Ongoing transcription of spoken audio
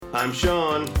I'm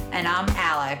Sean. And I'm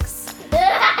Alex.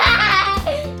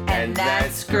 And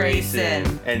that's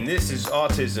Grayson. And this is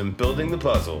Autism Building the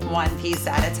Puzzle. One piece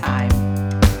at a time.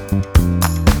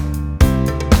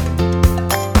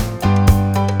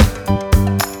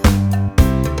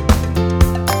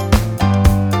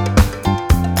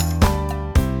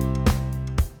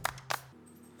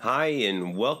 Hi,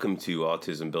 and welcome to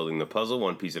Autism Building the Puzzle,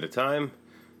 one piece at a time.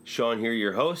 Sean here,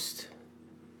 your host,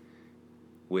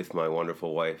 with my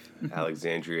wonderful wife,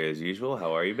 Alexandria, as usual.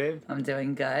 How are you, babe? I'm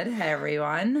doing good. Hey,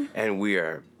 everyone. And we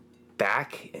are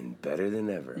back and better than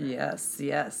ever. Yes,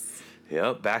 yes.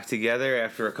 Yep, back together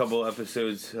after a couple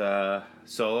episodes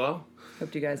solo.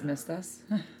 Hope you guys missed us.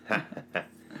 Oh,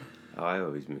 I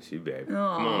always miss you, babe.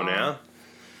 Aww. Come on now.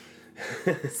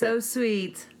 So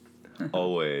sweet.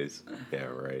 Always. Yeah,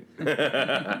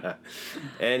 right.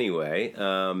 Anyway,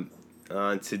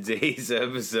 on today's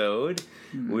episode,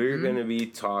 we're going to be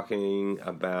talking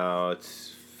about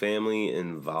family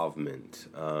involvement.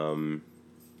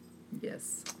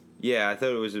 Yes. Yeah, I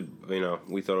thought it was,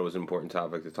 we thought it was an important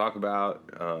topic to talk about.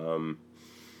 Some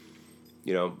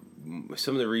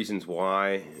of the reasons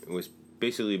why was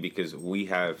basically because we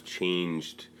have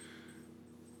changed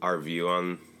our view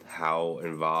on how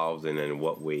involved and in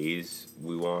what ways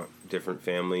we want different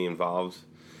family involved,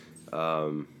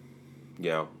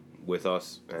 with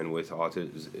us and with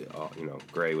autism,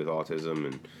 Gray with autism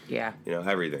and,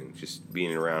 everything. Just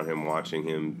being around him, watching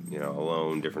him,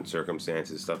 alone, different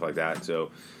circumstances, stuff like that.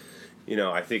 So,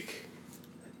 I think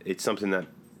it's something that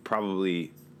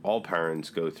probably all parents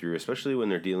go through, especially when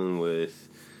they're dealing with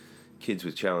kids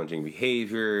with challenging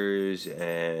behaviors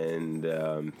and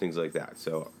things like that.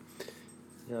 So,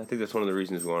 I think that's one of the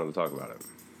reasons we wanted to talk about it.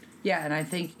 Yeah, and I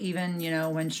think even,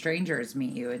 when strangers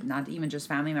meet you, not even just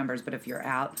family members, but if you're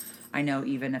out, I know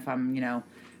even if I'm,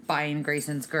 buying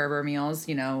Grayson's Gerber meals,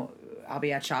 I'll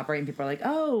be at ShopRite and people are like,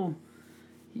 oh,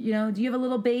 do you have a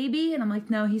little baby? And I'm like,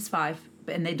 no, he's 5.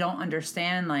 And they don't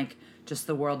understand, just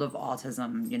the world of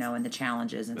autism, and the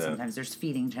challenges. And sometimes there's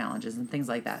feeding challenges and things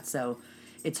like that. So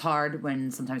it's hard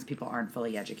when sometimes people aren't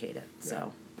fully educated.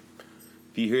 So.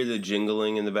 If you hear the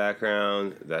jingling in the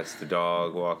background, that's the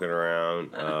dog walking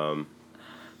around.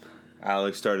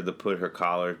 Alex started to put her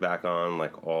collars back on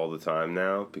all the time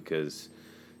now because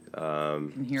we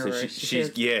could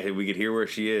hear where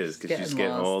she is because she's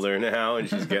getting older now and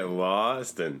she's getting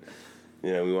lost, and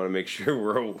we want to make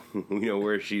sure we know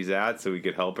where she's at so we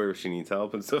could help her if she needs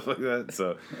help and stuff like that.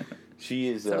 So she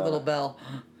is her little bell.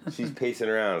 She's pacing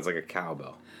around. It's like a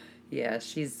cowbell. Yeah,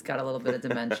 she's got a little bit of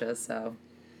dementia, so.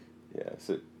 Yeah,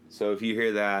 so if you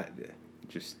hear that,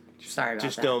 just sorry about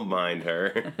that. Don't mind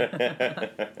her.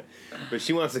 But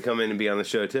she wants to come in and be on the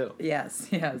show too. Yes.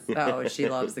 Oh, she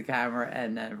loves the camera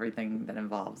and everything that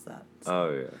involves that.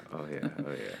 So. Oh yeah.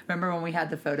 Remember when we had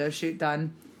the photo shoot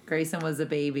done? Grayson was a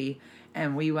baby,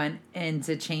 and we went in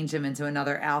to change him into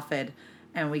another outfit,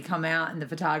 and we come out, and the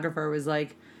photographer was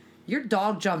like, your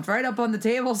dog jumped right up on the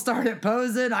table, started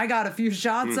posing. I got a few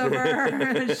shots of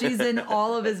her. She's in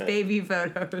all of his baby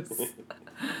photos.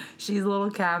 She's a little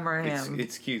camera ham.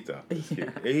 It's cute, though.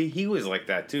 Cute. He was like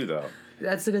that, too, though.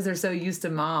 That's because they're so used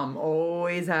to mom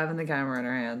always having the camera in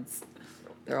her hands.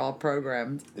 They're all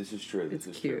programmed. This is true. It's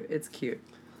cute. It's cute.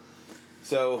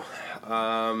 So,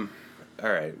 all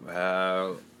right.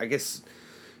 I guess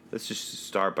let's just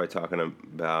start by talking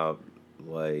about,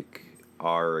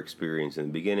 our experience in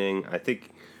the beginning. I think,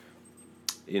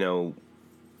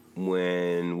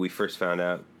 when we first found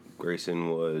out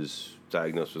Grayson was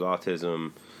diagnosed with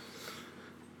autism,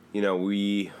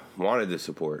 we wanted the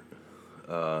support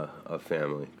of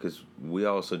family because we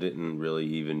also didn't really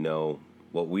even know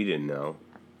what we didn't know,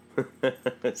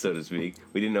 so to speak.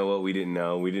 We didn't know what we didn't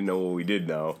know. We didn't know what we did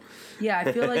know. Yeah,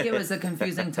 I feel like it was a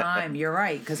confusing time. You're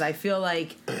right, because I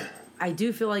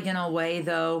do feel like in a way,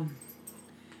 though,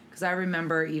 because I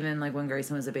remember even when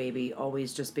Grayson was a baby,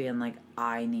 always just being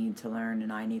I need to learn and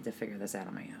I need to figure this out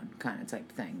on my own kind of type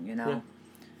thing, Yeah.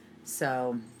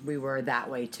 So we were that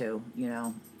way too,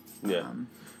 Yeah.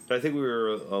 But I think we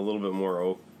were a little bit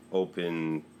more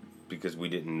open because we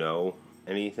didn't know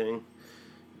anything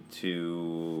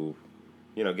to,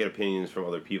 get opinions from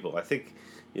other people. I think,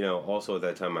 also at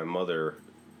that time my mother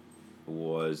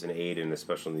was an aide in a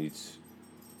special needs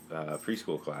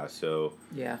preschool class. So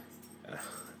yeah.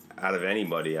 Out of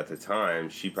anybody at the time,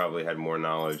 she probably had more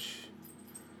knowledge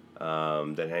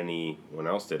than anyone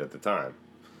else did at the time.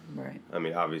 Right. I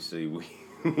mean, obviously,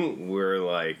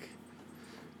 we're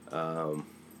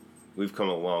we've come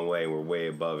a long way. We're way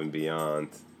above and beyond,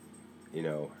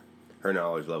 her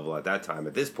knowledge level at that time.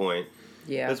 At this point,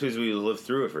 Yeah. That's because we lived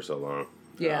through it for so long.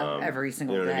 Yeah, every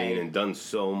single day. You know what I mean? And done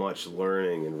so much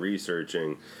learning and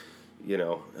researching,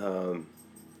 because,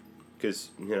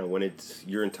 when it's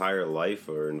your entire life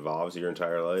or involves your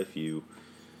entire life, you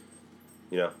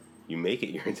make it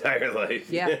your entire life.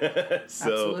 Yeah,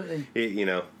 so, absolutely.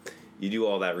 You do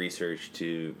all that research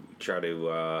to try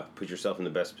to put yourself in the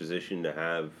best position to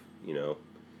have, the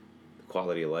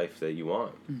quality of life that you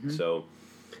want. Mm-hmm. So,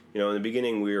 in the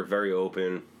beginning, we were very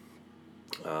open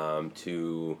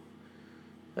to,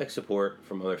 support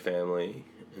from other family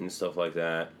and stuff like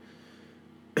that.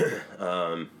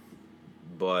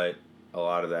 But a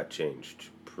lot of that changed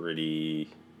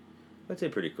pretty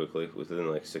quickly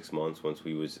within 6 months once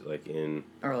we was in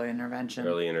early intervention,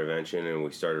 and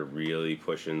we started really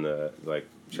pushing the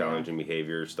challenging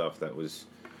behavior stuff that was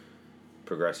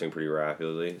progressing pretty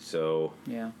rapidly. So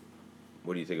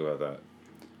what do you think about that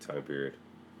time period?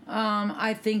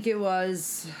 I think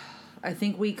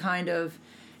we kind of,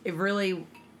 it really,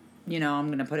 I'm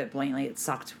going to put it blatantly, it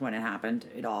sucked when it happened.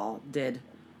 It all did,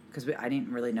 because I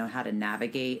didn't really know how to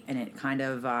navigate, and it kind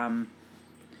of,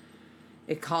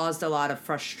 it caused a lot of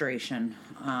frustration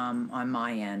on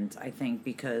my end, I think,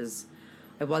 because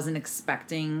I wasn't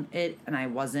expecting it, and I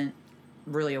wasn't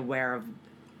really aware of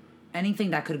anything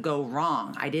that could go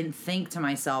wrong. I didn't think to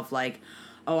myself, I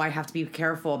have to be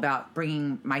careful about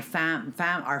bringing my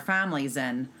our families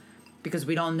in, because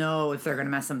we don't know if they're going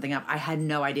to mess something up. I had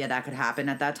no idea that could happen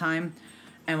at that time.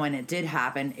 And when it did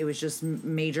happen, it was just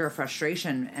major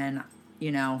frustration. And,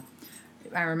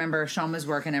 I remember Sean was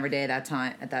working every day at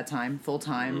that time, full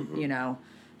time, mm-hmm.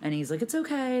 And he's like, it's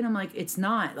okay. And I'm like, it's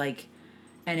not.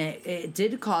 And it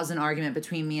did cause an argument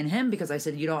between me and him, because I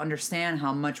said, you don't understand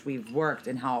how much we've worked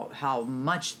and how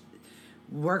much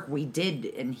work we did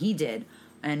and he did.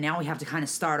 And now we have to kind of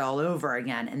start all over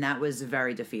again. And that was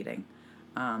very defeating,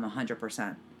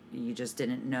 100%. You just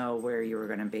didn't know where you were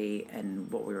going to be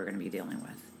and what we were going to be dealing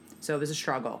with. So it was a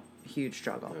struggle, a huge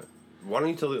struggle. Yeah. Why don't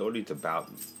you tell the audience about,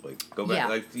 go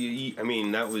back,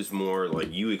 Yeah. That was more,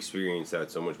 you experienced that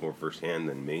so much more firsthand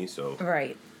than me, so.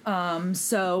 Right.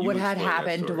 So what had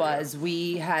happened was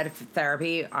we had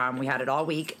therapy, we had it all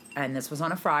week, and this was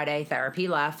on a Friday. Therapy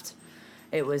left.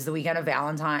 It was the weekend of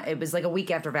Valentine. It was a week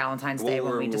after Valentine's Day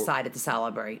when we decided to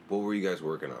celebrate. What were you guys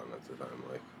working on at the time,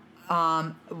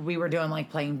 we were doing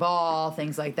playing ball,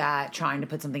 things like that, trying to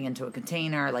put something into a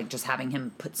container, just having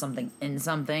him put something in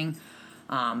something,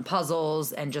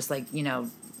 puzzles, and just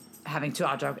having two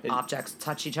objects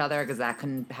touch each other, because that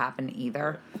couldn't happen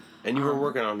either. And you were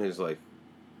working on his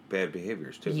bad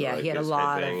behaviors too. Yeah, he had a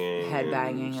lot of head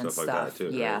banging and stuff. Like that too,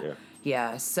 yeah. Right?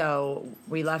 Yeah. So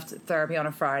we left therapy on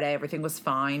a Friday. Everything was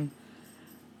fine.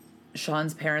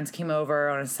 Sean's parents came over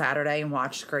on a Saturday and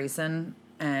watched Grayson.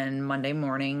 And Monday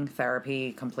morning,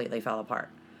 therapy completely fell apart.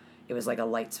 It was like a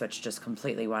light switch just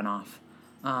completely went off.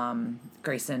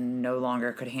 Grayson no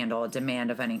longer could handle a demand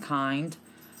of any kind.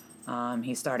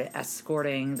 He started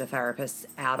escorting the therapists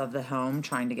out of the home,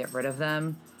 trying to get rid of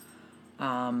them.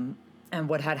 And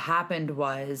what had happened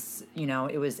was,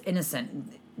 it was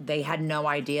innocent. They had no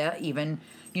idea, even,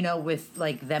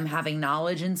 with them having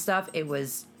knowledge and stuff. It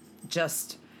was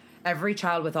just, every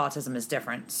child with autism is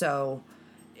different. So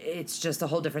it's just a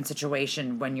whole different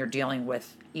situation when you're dealing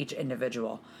with each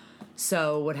individual.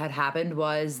 So what had happened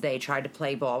was they tried to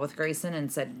play ball with Grayson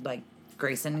and said,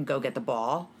 Grayson, go get the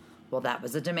ball. Well, that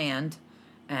was a demand,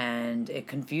 and it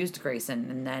confused Grayson.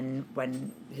 And then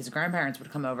when his grandparents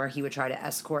would come over, he would try to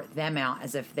escort them out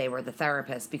as if they were the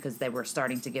therapist, because they were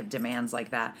starting to give demands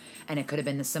like that. And it could have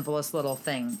been the simplest little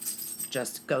thing.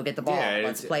 Just go get the ball.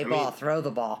 Let's play ball. Throw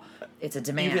the ball. It's a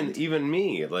demand. Even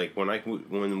me,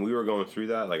 when we were going through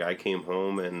that, I came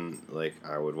home and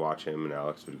I would watch him, and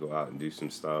Alex would go out and do some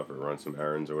stuff or run some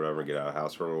errands or whatever, get out of the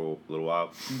house for a little while.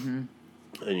 Mm-hmm.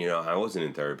 And I wasn't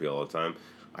in therapy all the time.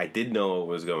 I did know what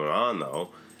was going on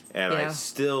though, and I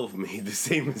still made the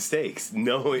same mistakes.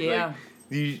 Knowing,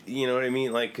 you know what I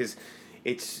mean? Because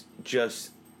it's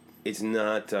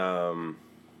not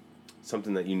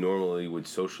something that you normally would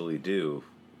socially do.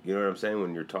 You know what I'm saying?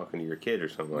 When you're talking to your kid or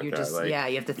something like that.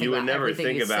 You have to think about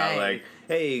everything. You would never think about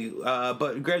hey,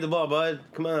 but grab the ball, bud.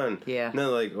 Come on. Yeah.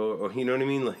 No, or you know what I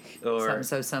mean? Or something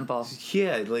so simple.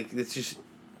 Yeah, it's just.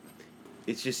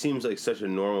 It just seems like such a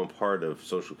normal part of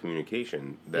social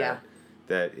communication that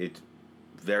it's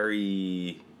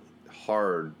very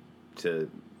hard to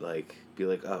be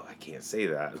oh, I can't say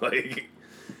that.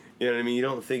 You know what I mean? You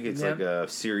don't think it's a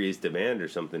serious demand or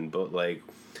something, but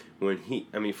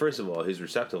first of all, his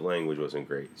receptive language wasn't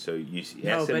great. So you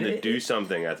asked him to do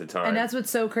something at the time. And that's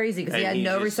what's so crazy, because he had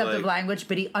no receptive language,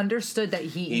 but he understood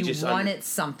that you wanted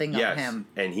something of him.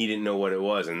 And he didn't know what it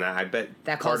was. And I bet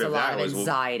that caused a lot of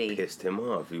anxiety. What pissed him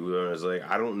off. He was like,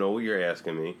 I don't know what you're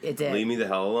asking me. It did. Leave me the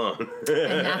hell alone.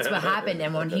 And that's what happened.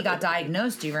 And when he got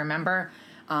diagnosed, do you remember?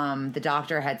 The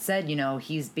doctor had said,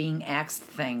 he's being asked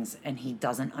things and he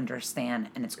doesn't understand,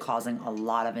 and it's causing a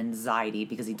lot of anxiety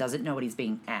because he doesn't know what he's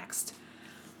being asked,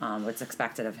 what's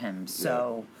expected of him.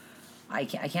 So I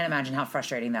can't imagine how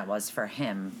frustrating that was for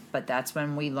him. But that's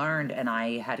when we learned, and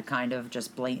I had kind of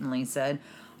just blatantly said,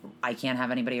 I can't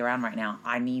have anybody around right now.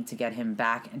 I need to get him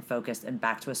back and focused and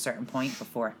back to a certain point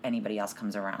before anybody else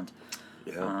comes around.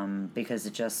 Yeah. Because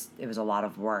it was a lot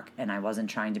of work, and I wasn't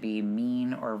trying to be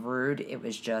mean or rude. It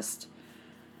was just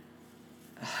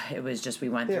we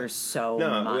went through so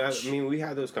much. We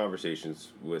had those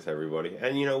conversations with everybody,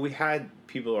 and we had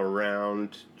people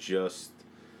around, just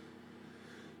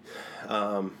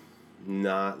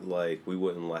not like we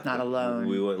wouldn't let alone.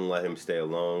 We wouldn't let him stay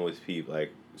alone with people.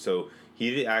 So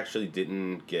he actually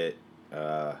didn't get.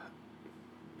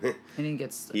 He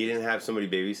didn't have somebody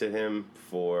babysit him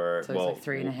for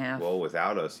 3.5. Well,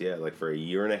 without us, for a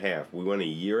year and a half. We went a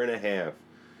year and a half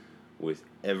with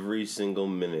every single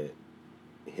minute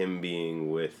him being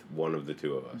with one of the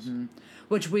two of us. Mm-hmm.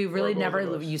 Which we really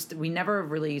never used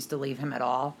to leave him at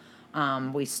all.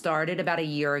 We started about a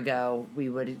year ago. We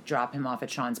would drop him off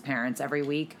at Sean's parents every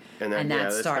week, and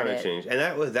that started. Kind of changed, and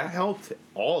that helped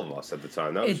all of us at the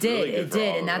time. That was it did, really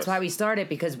good and that's why we started,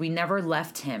 because we never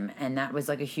left him, and that was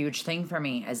like a huge thing for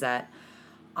me. Is that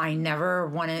I never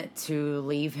wanted to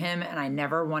leave him, and I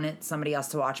never wanted somebody else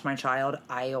to watch my child.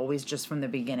 I always, just from the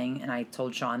beginning, and I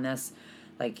told Sean this,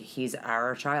 he's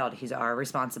our child, he's our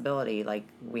responsibility.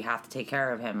 We have to take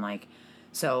care of him.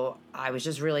 So I was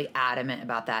just really adamant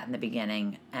about that in the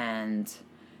beginning. And,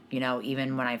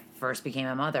 even when I first became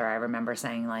a mother, I remember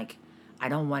saying, I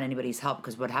don't want anybody's help,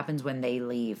 because what happens when they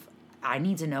leave? I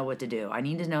need to know what to do. I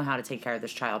need to know how to take care of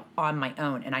this child on my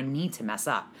own, and I need to mess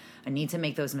up. I need to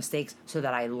make those mistakes so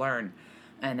that I learn.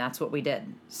 And that's what we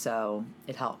did. So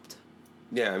it helped.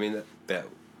 Yeah,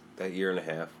 that year and a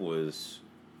half was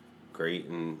great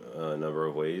in a number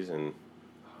of ways, and,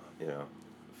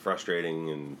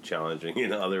 frustrating and challenging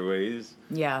in other ways.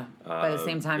 Yeah, but at the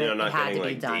same time, it had to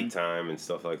be done. Date time and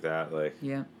stuff like that.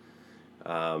 Yeah.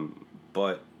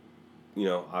 But,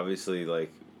 obviously,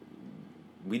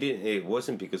 we didn't. It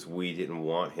wasn't because we didn't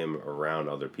want him around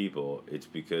other people. It's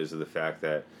because of the fact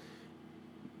that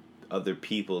other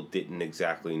people didn't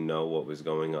exactly know what was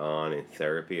going on in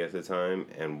therapy at the time,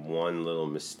 and one little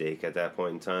mistake at that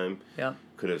point in time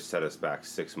could have set us back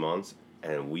 6 months.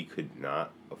 And we could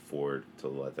not afford to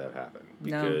let that happen,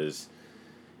 because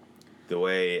the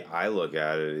way I look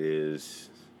at it is,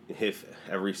 if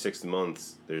every 6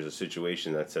 months there's a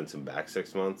situation that sends him back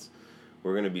 6 months,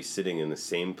 we're going to be sitting in the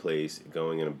same place,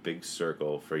 going in a big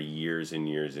circle for years and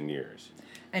years and years.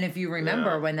 And if you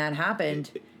remember when that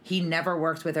happened, he never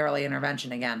worked with early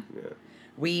intervention again. Yeah.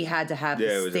 We had to have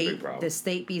the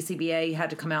state BCBA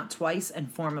had to come out twice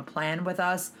and form a plan with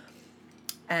us.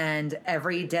 And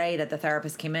every day that the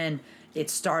therapist came in, it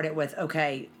started with,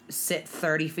 okay, sit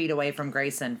 30 feet away from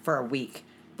Grayson for a week,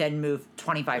 then move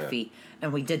 25 feet.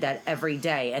 And we did that every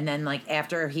day. And then,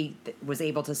 after he was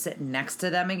able to sit next to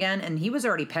them again, and he was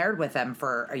already paired with them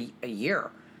for a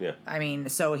year. Yeah.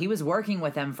 So he was working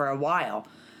with them for a while.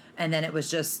 And then it was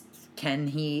just, can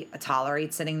he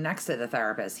tolerate sitting next to the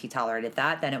therapist? He tolerated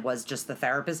that. Then it was just the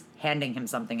therapist handing him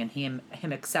something and him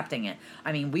accepting it.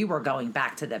 We were going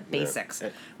back to the basics. Yeah.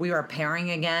 We were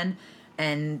pairing again,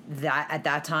 and that at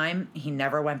that time, he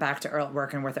never went back to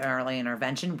working with early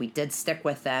intervention. We did stick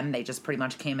with them. They just pretty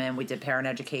much came in. We did parent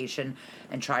education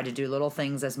and tried to do little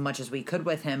things as much as we could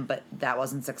with him, but that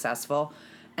wasn't successful.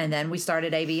 And then we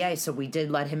started ABA, so we did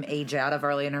let him age out of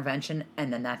early intervention,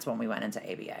 and then that's when we went into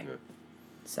ABA. Yeah.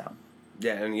 So.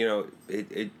 Yeah, and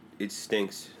it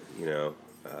stinks.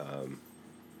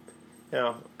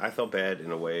 I felt bad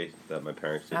in a way that my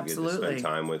parents didn't get to spend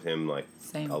time with him,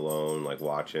 alone,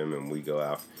 watch him, and we go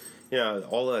out.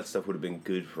 All that stuff would have been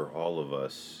good for all of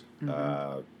us,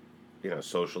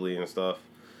 socially and stuff.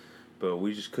 But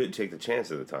we just couldn't take the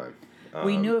chance at the time.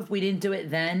 We knew if we didn't do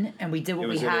it then, and we did what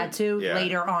we had to,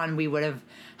 later on we would have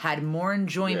had more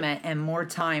enjoyment and more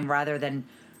time, rather than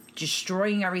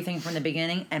destroying everything from the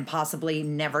beginning and possibly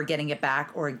never getting it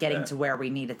back or getting to where we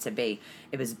needed to be.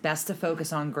 It was best to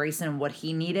focus on Grayson and what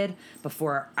he needed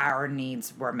before our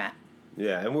needs were met.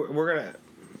 Yeah, and we're going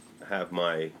to have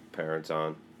my parents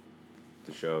on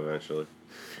the show eventually.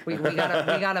 We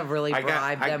gotta really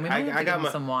bribe them. We might have to give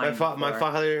them some wine. My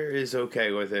father is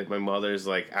okay with it. My mother's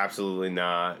like absolutely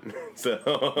not.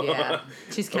 So yeah,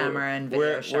 she's camera and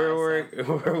video shy.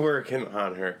 We're working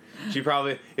on her. She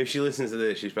probably, if she listens to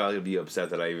this, she's probably gonna be upset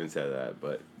that I even said that.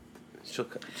 But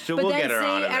we'll get her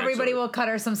on. Everybody will cut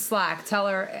her some slack. Tell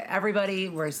her, everybody,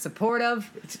 we're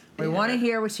supportive. We want to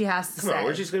hear what she has to say.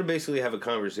 We're just gonna basically have a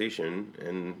conversation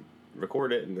and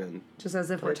record it, and then just as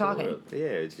if we're talking. Yeah,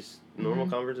 it's just normal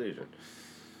conversation.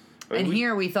 I mean,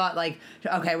 here we thought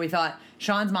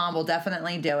Sean's mom will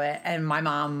definitely do it, and my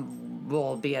mom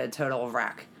will be a total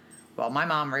wreck. Well, my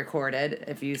mom recorded,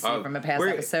 if you see from a past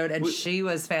episode, and she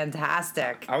was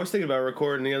fantastic. I was thinking about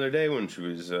recording the other day when she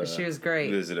was great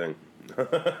visiting.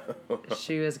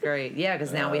 She was great. Yeah,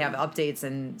 because now we have updates,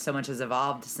 and so much has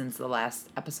evolved since the last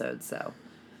episode. So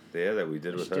yeah, that we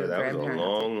did with her. That was a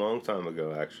long time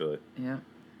ago, actually. Yeah.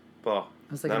 Well,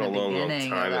 it was like not a long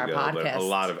time ago, but a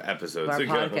lot of episodes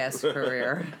ago. Our podcast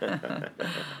career.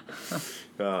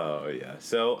 Oh, yeah.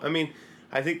 So, I mean,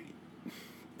 I think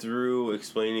through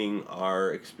explaining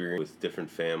our experience with different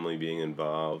family being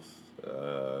involved,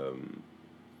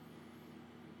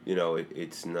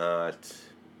 it's not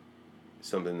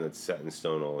something that's set in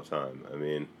stone all the time. I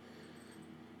mean,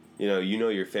 you know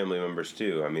your family members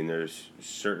too. I mean, there's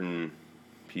certain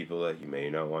people that you may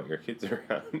not want your kids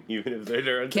around, even if they're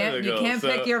their You can't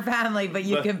pick your family, but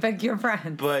you can pick your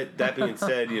friends. But that being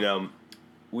said,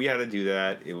 we had to do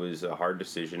that. It was a hard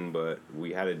decision, but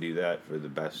we had to do that for the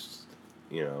best,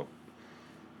 the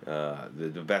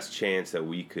best chance that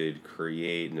we could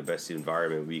create and the best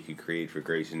environment we could create for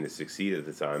Grayson to succeed at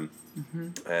the time.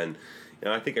 Mm-hmm. And,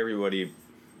 I think everybody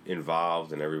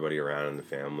involved and everybody around in the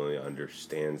family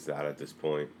understands that at this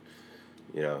point,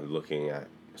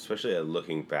 especially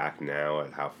looking back now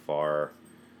at how far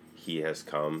he has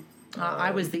come. I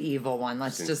was the evil one.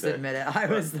 Let's just admit it. I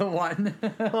was the one.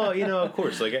 Well, of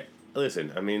course. Like,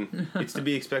 listen. I mean, it's to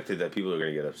be expected that people are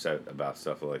going to get upset about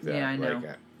stuff like that. Yeah, I know.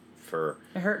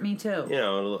 It hurt me too.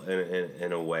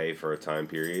 In a way, for a time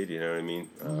period. You know what I mean?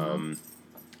 Mm-hmm.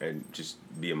 And just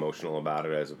be emotional about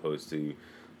it as opposed to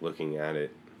looking at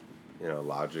it,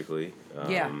 logically.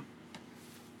 Yeah.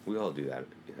 We all do that,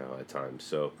 at times.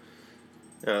 So.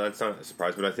 No, that's not a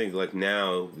surprise, but I think like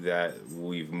now that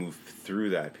we've moved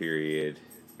through that period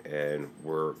and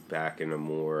we're back in a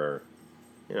more,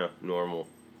 normal,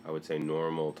 I would say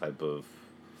normal type of,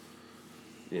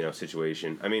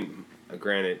 situation. I mean,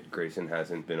 granted, Grayson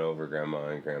hasn't been over Grandma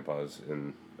and Grandpa's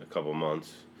in a couple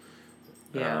months.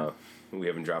 Yeah. We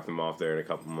haven't dropped them off there in a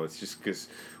couple months just because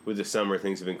with the summer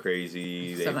things have been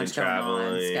crazy. They've been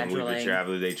traveling. We've been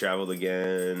traveling. They traveled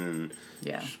again.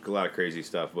 And a lot of crazy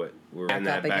stuff. But we're in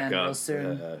that back up. Real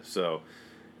soon.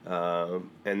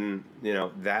 And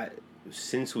that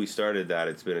since we started that,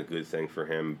 it's been a good thing for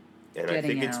him. And I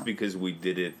think it's because we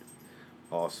did it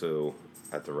also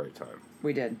at the right time.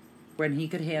 We did. When he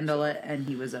could handle it and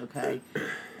he was okay.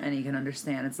 And he can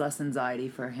understand. It's less anxiety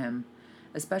for him.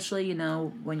 Especially,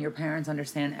 when your parents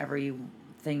understand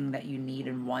everything that you need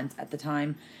and want at the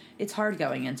time. It's hard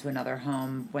going into another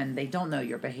home when they don't know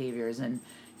your behaviors. And,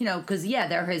 because,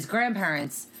 they're his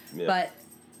grandparents. Yeah. But,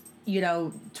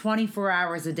 24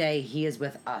 hours a day, he is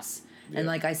with us. Yeah. And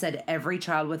like I said, every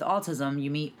child with autism,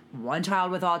 you meet one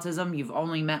child with autism, you've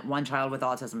only met one child with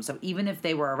autism. So even if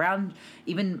they were around,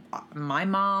 even my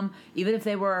mom, even if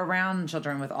they were around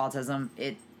children with autism,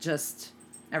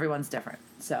 everyone's different.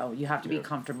 So you have to be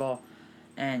comfortable,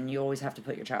 and you always have to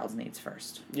put your child's needs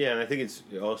first. Yeah, and I think it's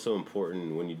also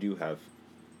important when you do have,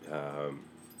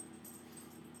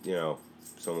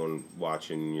 someone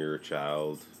watching your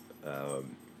child.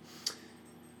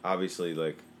 Obviously,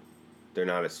 like, they're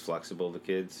not as flexible to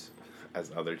kids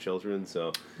as other children.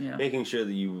 So making sure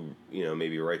that you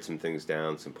maybe write some things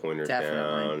down, some pointers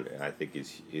down, I think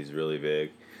is really big.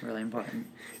 Really important.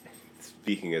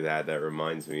 Speaking of that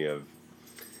reminds me of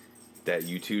that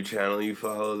YouTube channel you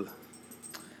followed.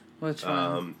 Which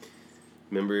one?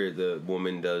 Remember the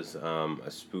woman does a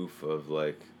spoof of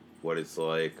like what it's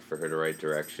like for her to write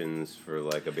directions for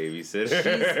like a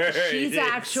babysitter. She's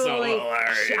actually.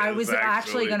 I was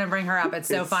actually going to bring her up. It's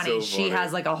so funny. She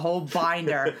has like a whole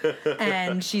binder,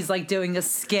 and she's like doing a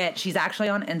skit. She's actually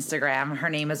on Instagram. Her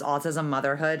name is Autism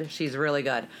Motherhood. She's really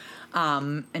good,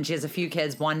 and she has a few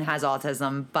kids. One has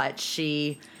autism, but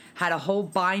she had a whole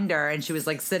binder, and she was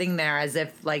like sitting there as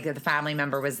if like the family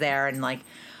member was there, and like,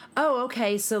 oh,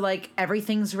 okay, so like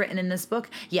everything's written in this book.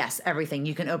 Yes, everything.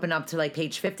 You can open up to like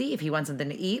page 50 if you want something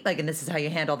to eat, like, and this is how you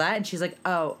handle that. And she's like,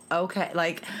 oh, okay,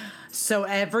 like, so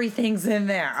everything's in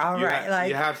there. All right, like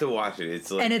you have to watch it.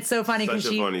 It's like, and it's so funny because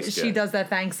she does that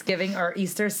Thanksgiving or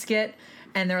Easter skit.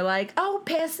 and they're like, "Oh,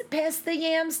 pass the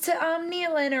yams to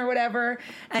Nealon or whatever,"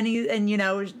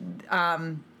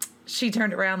 she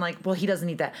turned around like, "Well, he doesn't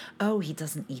eat that." "Oh, he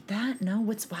doesn't eat that? No,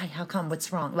 why? How come?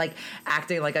 What's wrong?" Like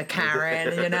acting like a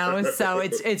Karen, So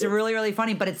it's really, really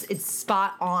funny, but it's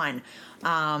spot on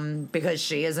because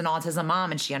she is an autism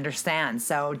mom and she understands.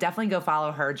 So definitely go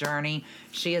follow her journey.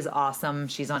 She is awesome.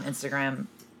 She's on Instagram,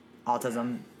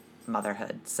 Autism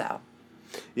Motherhood. So.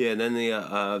 Yeah, and then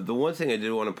the one thing I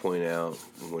did want to point out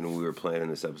when we were planning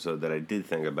this episode that I did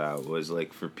think about was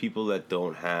like for people that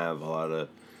don't have a lot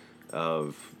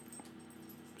of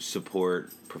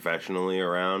support professionally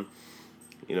around,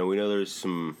 we know there's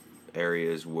some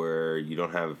areas where you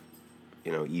don't have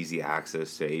easy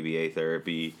access to ABA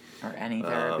therapy or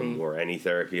any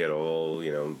therapy at all,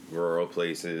 rural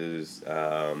places,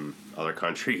 other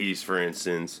countries for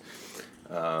instance,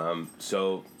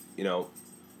 so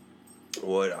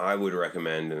what I would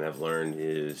recommend and have learned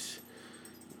is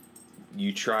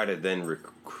you try to then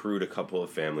recruit a couple of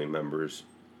family members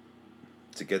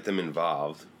to get them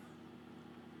involved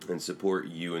and support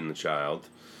you and the child,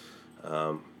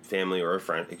 family or a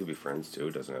friend. It could be friends too.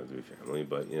 It doesn't have to be family,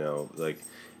 but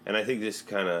and I think this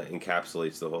kind of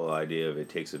encapsulates the whole idea of it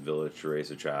takes a village to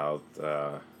raise a child.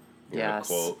 Yes.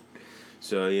 Quote.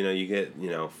 So you get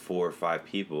 4 or 5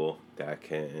 people that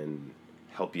can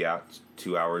help you out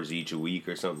 2 hours each a week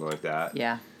or something like that.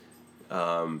 Yeah.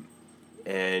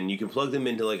 And you can plug them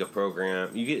into like a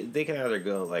program. They can either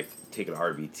go like take an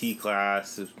RBT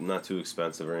class, it's not too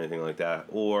expensive or anything like that,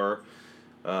 or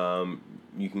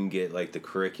you can get like the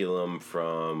curriculum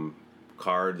from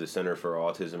CARD, the Center for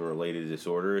Autism Related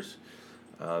Disorders.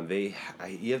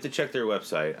 You have to check their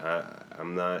website.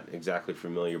 I'm not exactly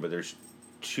familiar, but there's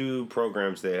 2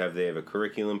 programs they have. They have a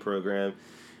curriculum program,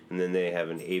 and then they have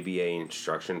an ABA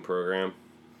instruction program,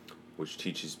 which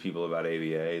teaches people about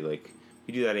ABA. Like,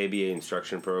 you do that ABA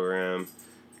instruction program,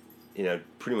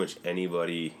 pretty much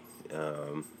anybody,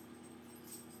 that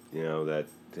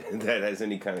has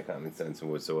any kind of common sense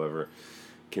whatsoever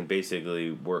can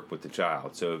basically work with the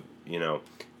child. So,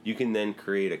 you can then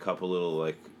create a couple little,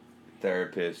 like,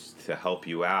 therapists to help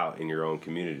you out in your own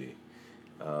community.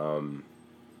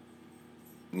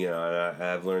 And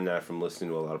I've learned that from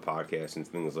listening to a lot of podcasts and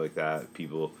things like that.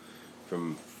 People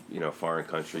from foreign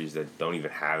countries that don't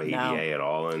even have ABA at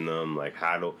all in them. Like,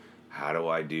 how do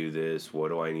I do this? What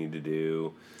do I need to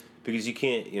do? Because you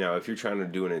can't, if you're trying to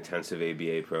do an intensive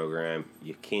ABA program,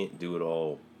 you can't do it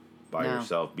all by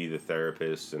yourself, be the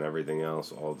therapist and everything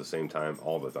else all at the same time,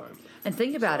 all the time. And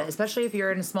think about it, especially if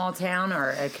you're in a small town or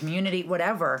a community,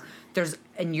 whatever.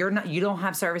 You don't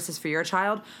have services for your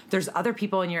child. There's other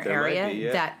people in your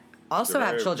area that also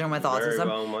have children with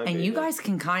autism, and you guys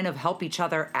can kind of help each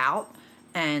other out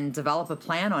and develop a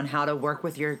plan on how to work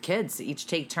with your kids. Each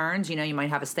take turns. You might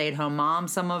have a stay-at-home mom,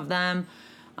 some of them,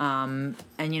 and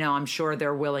I'm sure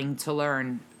they're willing to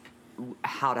learn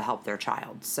how to help their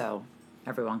child. So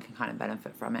everyone can kind of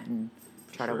benefit from it and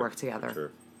try to work together.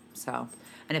 Sure. So,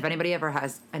 and if anybody ever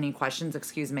has any questions, send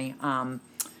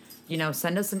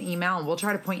us an email and we'll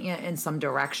try to point you in some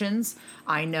directions.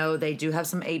 I know they do have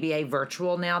some ABA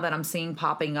virtual now that I'm seeing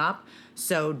popping up.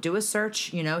 So do a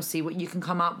search, see what you can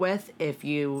come up with. If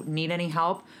you need any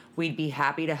help, we'd be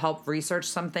happy to help research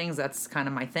some things. That's kind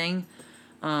of my thing.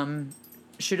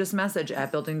 Shoot us a message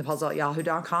at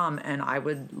buildingthepuzzle@yahoo.com, and I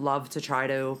would love to try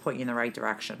to point you in the right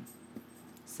direction.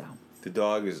 So the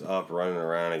dog is up running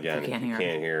around again. You can't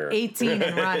hear her. 18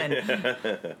 and running.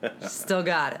 Still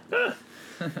got it.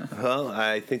 Well,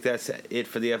 I think that's it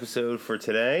for the episode for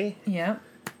today. Yeah.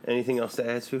 Anything else to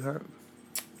add, sweetheart?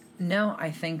 No, I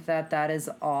think that is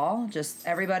all. Just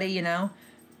everybody,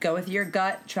 go with your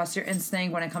gut, trust your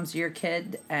instinct when it comes to your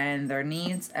kid and their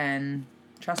needs, and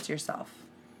trust yourself.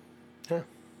 Yeah.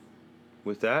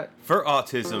 With that, for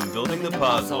Autism Building the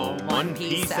Puzzle, one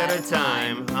piece at a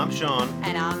time, I'm Sean.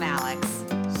 And I'm Alex.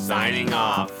 Signing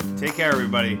off. Take care,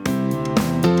 everybody.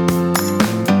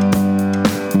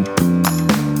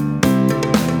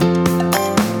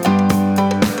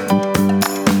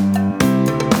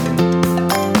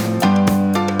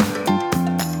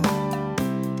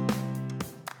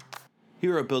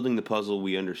 Here at Building the Puzzle,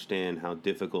 we understand how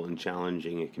difficult and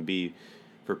challenging it can be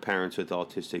for parents with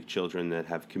autistic children that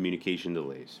have communication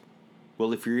delays.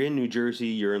 Well, if you're in New Jersey,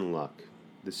 you're in luck.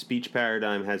 The Speech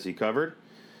Paradigm has you covered.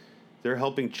 They're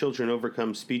helping children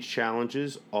overcome speech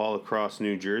challenges all across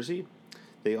New Jersey.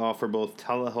 They offer both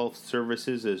telehealth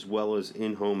services as well as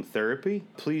in-home therapy.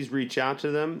 Please reach out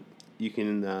to them. You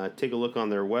can take a look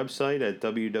on their website at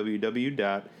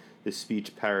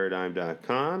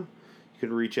www.thespeechparadigm.com. You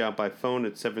can reach out by phone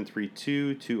at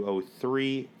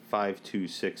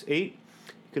 732-203-5268.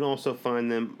 You You can also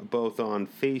find them both on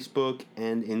Facebook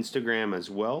and Instagram as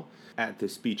well at The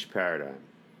Speech Paradigm.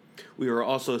 We are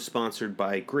also sponsored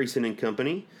by Grayson &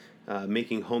 Company,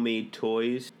 making homemade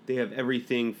toys. They have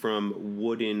everything from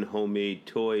wooden homemade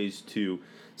toys to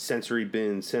sensory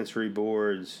bins, sensory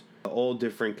boards, all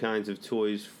different kinds of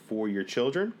toys for your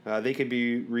children. They can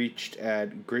be reached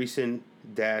at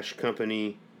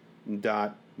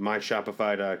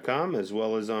grayson-company.myshopify.com, as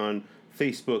well as on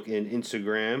Facebook and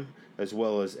Instagram, as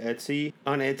well as Etsy.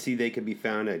 On Etsy, they can be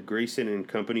found at Grayson &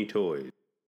 Company Toys.